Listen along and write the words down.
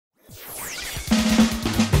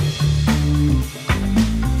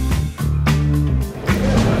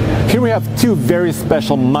have two very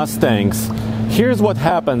special Mustangs. Here's what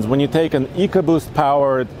happens when you take an EcoBoost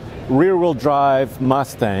powered rear-wheel drive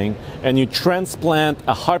Mustang and you transplant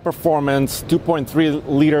a high-performance 2.3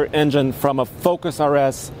 liter engine from a Focus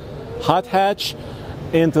RS hot hatch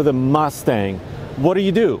into the Mustang. What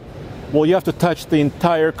do? Well, you have to touch the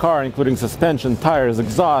entire car, including suspension, tires,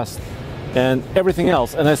 exhaust, and everything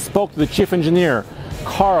else. And I spoke to the chief engineer,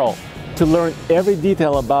 Carl, to learn every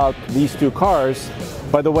detail about these two cars.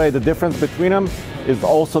 By the way, the difference between them is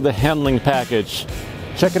also the handling package.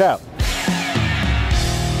 Check it out.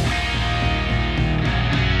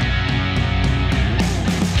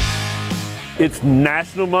 It's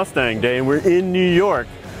National Mustang Day, and we're in New York,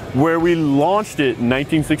 where we launched it in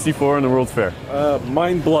 1964 in the World's Fair.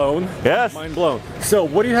 Mind blown. Yes. Mind blown. So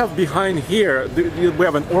what do you have behind here? We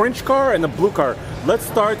have an orange car and a blue car. Let's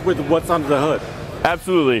start with what's under the hood.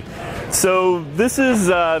 Absolutely. So this is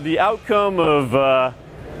the outcome of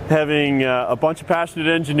having a bunch of passionate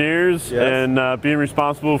engineers, yes, and being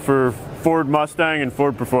responsible for Ford Mustang and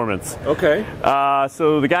Ford Performance. Okay.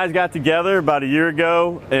 So the guys got together about a year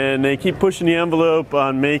ago, and they keep pushing the envelope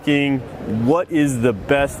on making what is the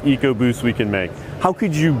best EcoBoost we can make. How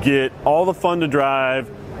could you get all the fun to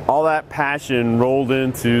drive, all that passion rolled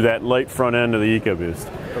into that light front end of the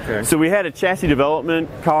EcoBoost? Okay. So we had a chassis development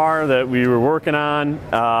car that we were working on,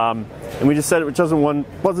 and we just said it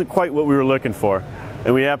wasn't quite what we were looking for.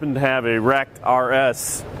 And we happened to have a wrecked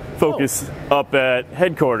RS Focus up at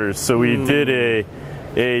headquarters, so we did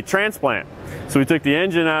a transplant. So we took the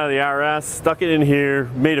engine out of the RS, stuck it in here,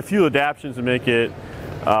 made a few adaptations to make it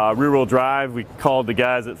rear-wheel drive. We called the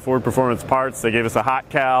guys at Ford Performance Parts. They gave us a hot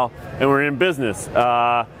cal, and we're in business.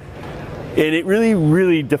 And it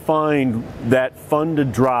really defined that fun to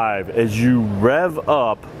drive. As you rev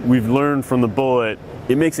up, we've learned from the Bullet,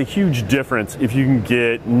 it makes a huge difference if you can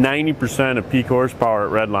get 90% of peak horsepower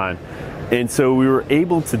at redline. And so we were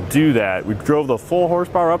able to do that. We drove the full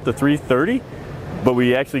horsepower up to 330, but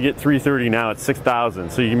we actually get 330 now at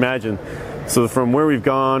 6,000. So you can imagine, so from where we've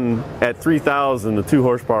gone at 3,000, the 2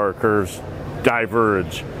 horsepower curves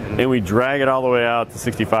diverge, and we drag it all the way out to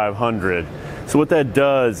 6,500. So what that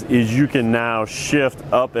does is you can now shift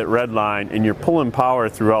up at redline, and you're pulling power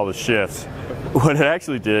through all the shifts. What it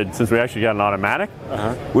actually did, since we actually got an automatic,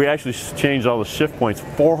 we actually changed all the shift points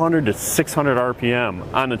 400 to 600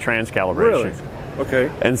 RPM on the trans calibration. Really? Okay.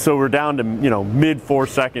 And so we're down to, mid 4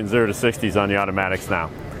 seconds, 0 to 60s on the automatics now.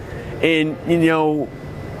 And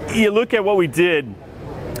you look at what we did.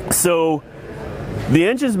 So the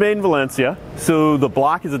engine's made in Valencia. So the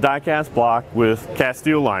block is a die-cast block with cast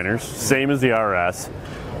steel liners, same as the RS.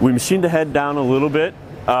 We machined the head down a little bit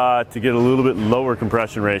to get a little bit lower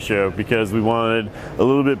compression ratio, because we wanted a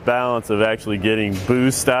little bit balance of actually getting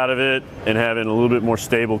boost out of it and having a little bit more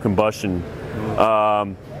stable combustion,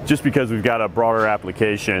 just because we've got a broader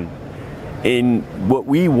application. And what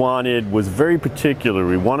we wanted was very particular.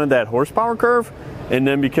 We wanted that horsepower curve, and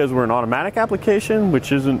then because we're an automatic application,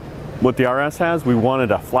 which isn't what the RS has, we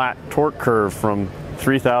wanted a flat torque curve from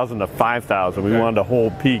 3,000 to 5,000. We wanted a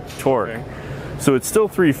whole peak torque. Okay. So it's still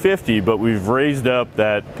 350, but we've raised up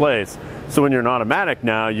that place. So when you're an automatic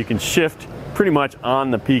now, you can shift pretty much on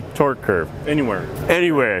the peak torque curve. Anywhere.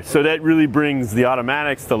 Anywhere. So that really brings the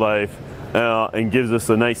automatics to life and gives us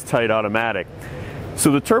a nice tight automatic. So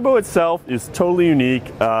the turbo itself is totally unique.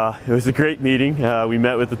 It was a great meeting. We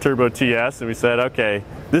met with the Turbo TS and we said, okay,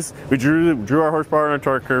 we drew our horsepower and our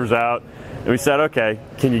torque curves out, and we said, okay,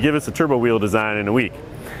 can you give us a turbo wheel design in a week?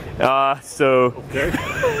 Okay.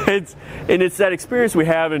 it's that experience we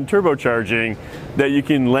have in turbocharging that you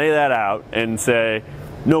can lay that out and say,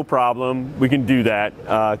 no problem, we can do that,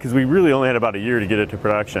 because we really only had about a year to get it to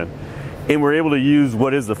production. And we're able to use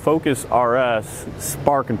what is the Focus RS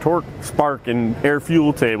spark and air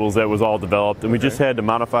fuel tables that was all developed, and we just had to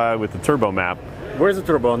modify with the turbo map. Where's the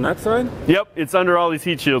turbo, on that side? Yep, it's under all these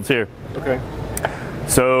heat shields here. Okay.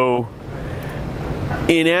 So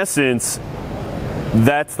in essence,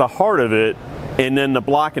 that's the heart of it, and then the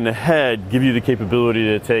block and the head give you the capability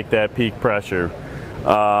to take that peak pressure.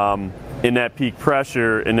 And that peak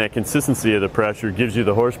pressure and that consistency of the pressure gives you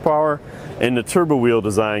the horsepower, and the turbo wheel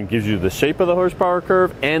design gives you the shape of the horsepower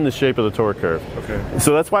curve and the shape of the torque curve. Okay.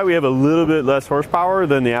 So that's why we have a little bit less horsepower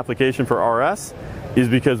than the application for RS, is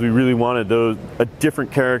because we really wanted a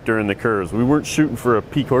different character in the curves. We weren't shooting for a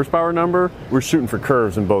peak horsepower number, we're shooting for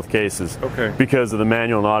curves in both cases. Okay. Because of the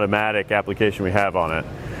manual and automatic application we have on it.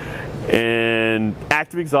 And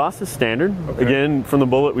active exhaust is standard. Okay. Again, from the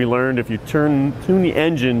Bullet we learned if you tune the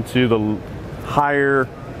engine to the higher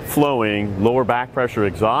flowing, lower back pressure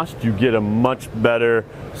exhaust, you get a much better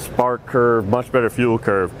spark curve, much better fuel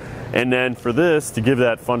curve. And then for this, to give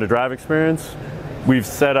that fun to drive experience, we've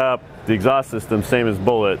set up the exhaust system same as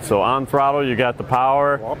Bullet. So on throttle, you got the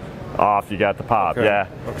power, off, you got the pop. Okay. Yeah.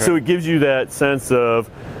 Okay. So it gives you that sense of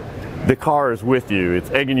the car is with you, it's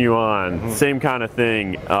egging you on, same kind of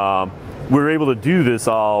thing. We're able to do this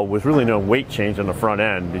all with really no weight change on the front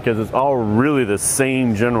end because it's all really the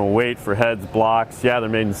same general weight for heads, blocks. Yeah, they're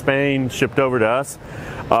made in Spain, shipped over to us.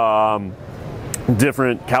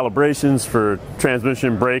 Different calibrations for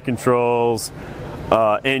transmission, brake controls,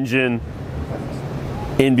 engine.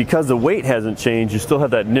 And because the weight hasn't changed, you still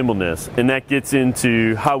have that nimbleness. And that gets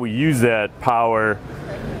into how we use that power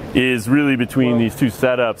is really between these two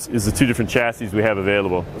setups is the two different chassis we have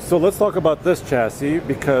available. So let's talk about this chassis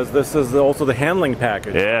because this is also the handling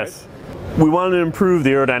package. Yes. Right? We wanted to improve the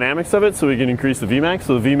aerodynamics of it so we can increase the VMAX.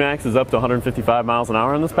 So the VMAX is up to 155 miles an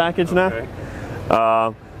hour on this package now.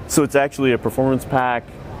 Okay. So it's actually a performance pack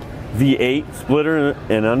V8 splitter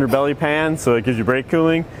and underbelly pan, so it gives you brake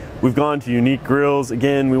cooling. We've gone to unique grills.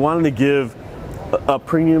 Again, we wanted to give a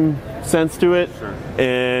premium sense to it. Sure.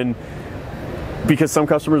 And because some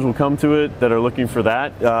customers will come to it that are looking for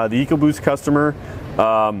that. The EcoBoost customer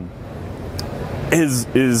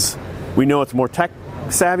we know it's a more tech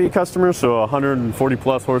savvy customer, so 140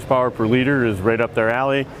 plus horsepower per liter is right up their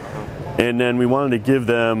alley. And then we wanted to give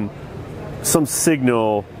them some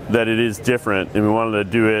signal that it is different, and we wanted to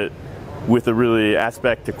do it with a really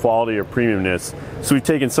aspect to quality or premiumness. So we've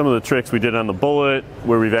taken some of the tricks we did on the Bullet,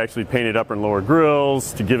 where we've actually painted upper and lower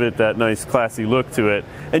grills to give it that nice classy look to it,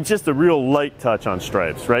 and just a real light touch on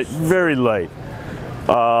stripes, right? Very light.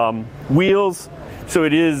 Wheels, so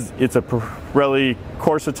it's a Pirelli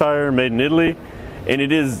Corsa tire made in Italy, and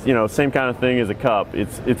it is, same kind of thing as a Cup.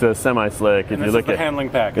 It's a semi-slick. And it's a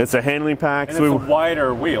handling pack. It's a handling pack. And so it's a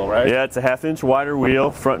wider wheel, right? Yeah, it's a half-inch wider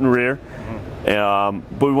wheel, front and rear.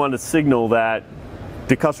 But we wanted to signal that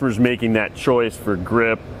the customer's making that choice for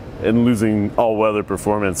grip and losing all-weather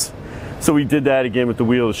performance. So we did that again with the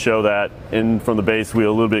wheel to show that, and from the base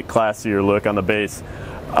wheel, a little bit classier look on the base.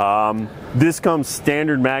 This comes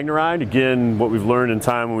standard MagneRide. Again, what we've learned in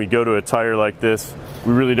time when we go to a tire like this,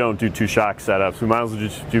 we really don't do two shock setups. We might as well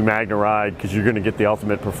just do MagneRide because you're going to get the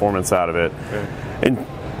ultimate performance out of it. Okay. And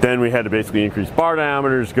then we had to basically increase bar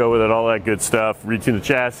diameters, go with it, all that good stuff, retune the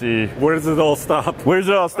chassis. Where does it all stop? Where does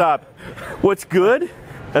it all stop? What's good,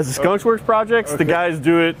 as the Skunksworks projects, the guys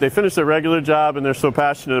do it, they finish their regular job, and they're so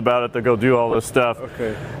passionate about it, they'll go do all this stuff.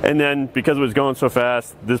 Okay. And then, because it was going so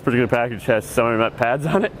fast, this particular package has semi-met pads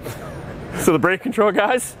on it. So the brake control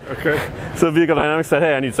guys, so Vehicle Dynamics said,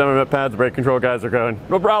 hey, I need semi-met pads. The brake control guys are going,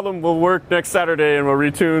 no problem, we'll work next Saturday and we'll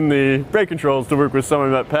retune the brake controls to work with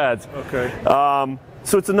semi-met pads. Okay.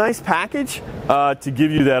 So it's a nice package to give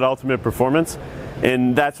you that ultimate performance,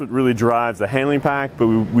 and that's what really drives the handling pack, but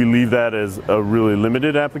we leave that as a really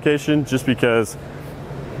limited application just because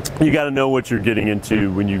you got to know what you're getting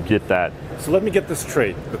into when you get that. So let me get this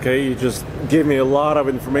straight, okay? You just gave me a lot of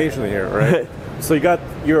information here, right? So you got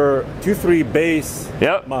your 2.3 base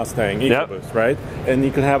Mustang EcoBoost, right? And you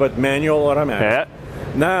can have it manual or automatic.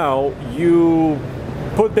 Now you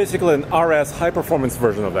put basically an RS high performance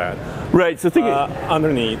version of that. Right, so think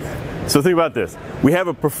underneath. So think about this. We have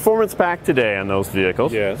a performance pack today on those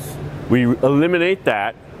vehicles. Yes. We eliminate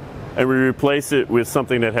that and we replace it with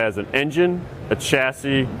something that has an engine, a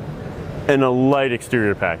chassis, and a light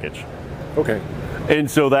exterior package. Okay. And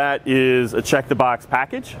so that is a check-the-box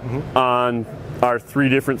package on our 3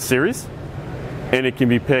 different series, and it can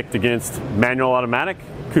be picked against manual, automatic,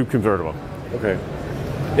 coupe, convertible. Okay.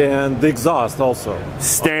 And the exhaust also.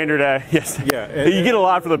 Standard, yes. Yeah. You get a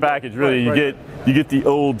lot for the package, really. You get the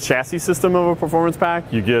old chassis system of a performance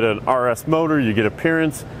pack. You get an RS motor. You get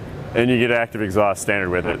appearance, and you get active exhaust standard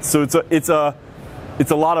with it. So it's a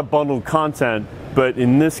lot of bundled content. But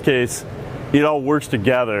in this case, it all works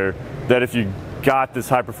together. That if you got this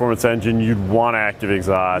high performance engine, you'd want active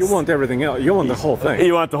exhaust. You want everything else. You want the whole thing.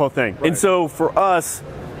 You want the whole thing. Right. And so for us,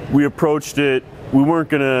 we approached it. We're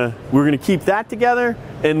gonna keep that together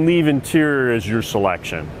and leave interior as your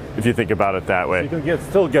selection, if you think about it that way. So you can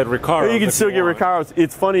still get Recaros. You can still get Recaros.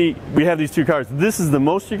 It's funny, we have these 2 cars. This is the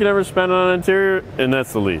most you can ever spend on an interior, and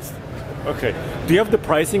that's the least. Okay. Do you have the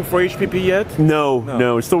pricing for HPP yet? No.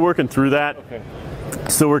 We're still working through that. Okay.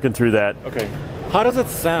 Still working through that. Okay. How does it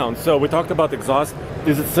sound? So we talked about exhaust.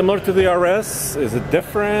 Is it similar to the RS? Is it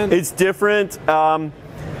different? It's different.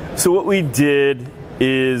 So what we did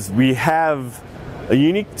is we have a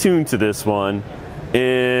unique tune to this one,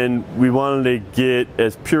 and we wanted to get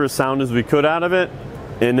as pure a sound as we could out of it,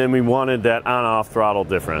 and then we wanted that on-off throttle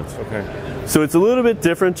difference. Okay. So it's a little bit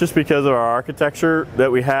different just because of our architecture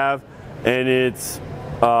that we have, and it's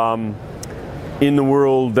in the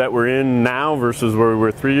world that we're in now versus where we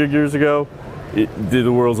were 3 years ago.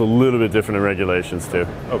 The world's a little bit different in regulations too.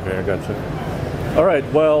 Okay, I gotcha. All right,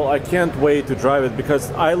 well, I can't wait to drive it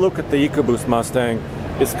because I look at the EcoBoost Mustang.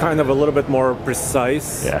 It's kind of a little bit more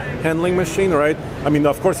precise handling machine, right? I mean,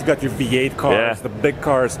 of course, you got your V8 cars, the big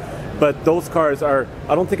cars, but those cars are,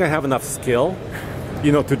 I don't think I have enough skill,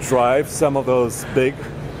 you know, to drive some of those big,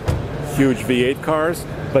 huge V8 cars,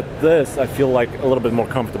 but this I feel like a little bit more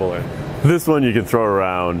comfortable in. This one you can throw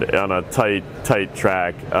around on a tight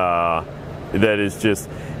track that is just,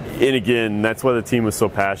 and again, that's why the team was so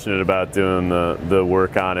passionate about doing the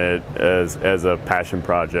work on it as a passion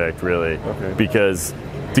project, really. Okay. Because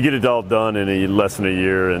to get it all done in less than a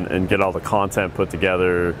year and get all the content put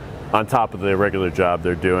together on top of the regular job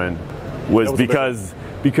they're doing was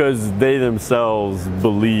because they themselves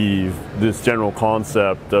believe this general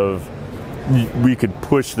concept of we could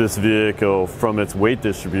push this vehicle from its weight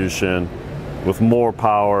distribution with more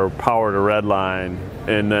power to redline,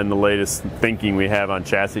 and then the latest thinking we have on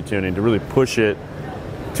chassis tuning to really push it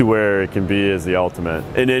to where it can be as the ultimate.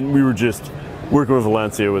 And then we were just working with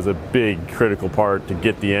Valencia was a big critical part to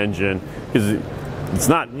get the engine, because it's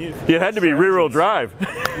not, it had to be rear-wheel drive.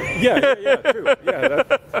 True.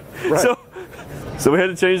 Right. So we had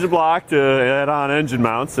to change the block to add on engine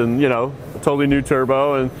mounts, and a totally new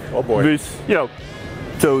turbo, and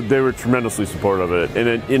so they were tremendously supportive of it.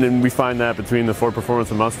 And then we find that between the Ford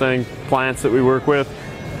Performance and Mustang plants that we work with,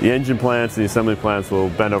 the engine plants, the assembly plants will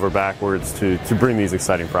bend over backwards to bring these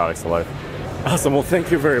exciting products to life. Awesome. Well,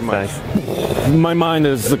 thank you very much. Thanks. My mind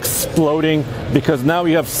is exploding because now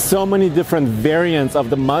you have so many different variants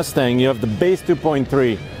of the Mustang. You have the base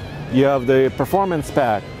 2.3, you have the performance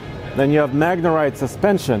pack, then you have Magnerite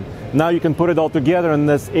suspension. Now you can put it all together in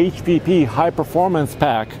this HPP high performance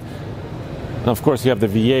pack. And of course, you have the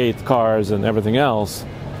V8 cars and everything else.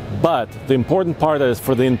 But the important part is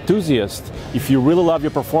for the enthusiast, if you really love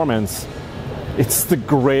your performance, it's the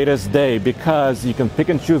greatest day because you can pick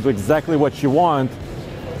and choose exactly what you want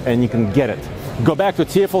and you can get it. Go back to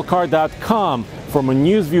TFLcar.com for more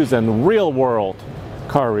news, views, and real-world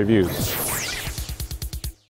car reviews.